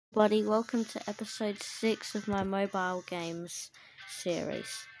Buddy, welcome to episode 6 of my mobile games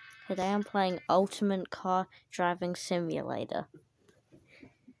series. Today I'm playing Ultimate Car Driving Simulator.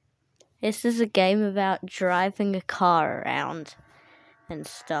 This is a game about driving a car around and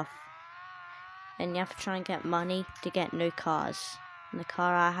stuff. And you have to try and get money to get new cars. And the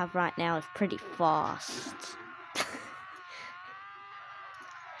car I have right now is pretty fast.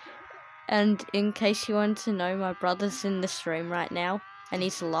 And in case you want to know, my brother's in this room right now. And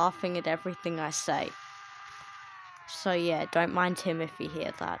he's laughing at everything I say. So yeah, don't mind him if you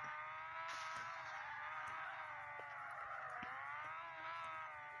hear that.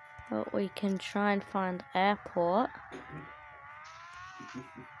 But we can try and find airport.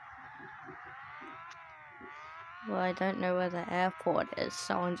 Well, I don't know where the airport is,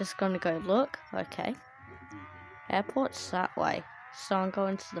 so I'm just gonna go look. Okay. Airport's that way. So I'm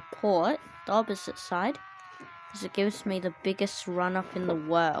going to the port, the opposite side, because it gives me the biggest run-up in the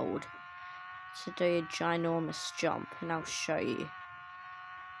world to do a ginormous jump, and I'll show you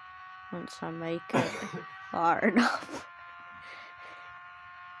once I make it far enough.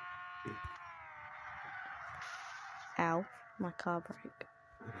 Ow, my car broke.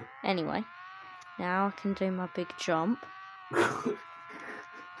 Anyway, now I can do my big jump.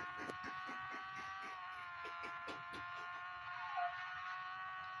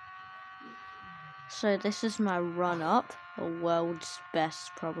 So this is my run-up, the world's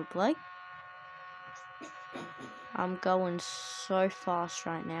best probably. I'm going so fast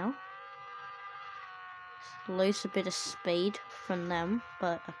right now. Lose a bit of speed from them,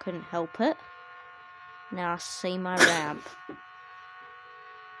 but I couldn't help it. Now I see my ramp.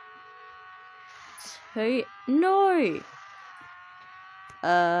 No!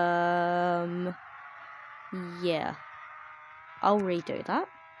 Yeah. I'll redo that.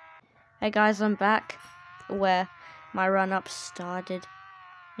 Hey guys, I'm back where my run-up started.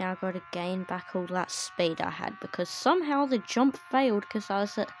 Now I've got to gain back all that speed I had because somehow the jump failed because I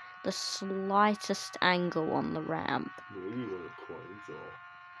was at the slightest angle on the ramp.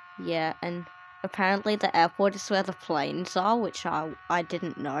 Yeah, and apparently the airport is where the planes are, which I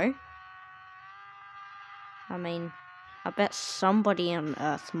didn't know. I mean, I bet somebody on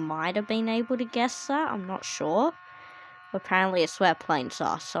Earth might have been able to guess that, I'm not sure. Apparently it's where planes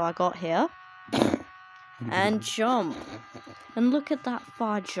are, so I got here. And jump. And look at that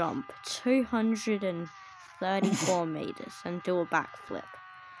far jump. 234 meters. And do a backflip.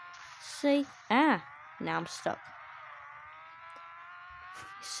 See? Now I'm stuck.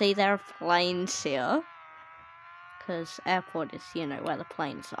 See, there are planes here. Because airport is, where the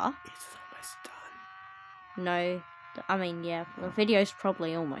planes are. It's almost done. No, I mean, yeah, the video's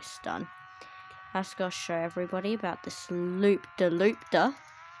probably almost done. I just gotta show everybody about this loop-de-loop-da.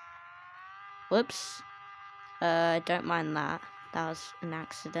 Whoops. Don't mind that. That was an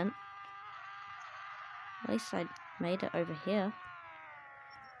accident. At least I made it over here.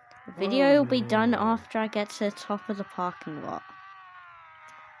 The video will be done after I get to the top of the parking lot.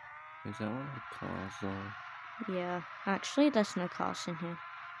 Is that where the cars are? Yeah, actually there's no cars in here.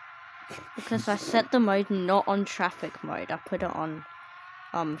 Because I set the mode not on traffic mode. I put it on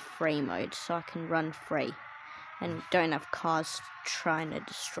free mode so I can run free. And don't have cars trying to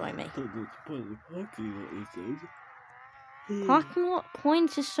destroy me. Parking lot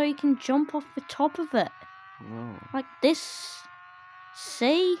points is so you can jump off the top of it. Wow. Like this.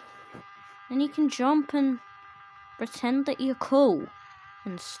 See? And you can jump and pretend that you're cool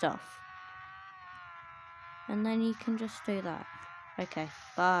and stuff. And then you can just do that. Okay,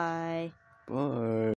 bye. Bye.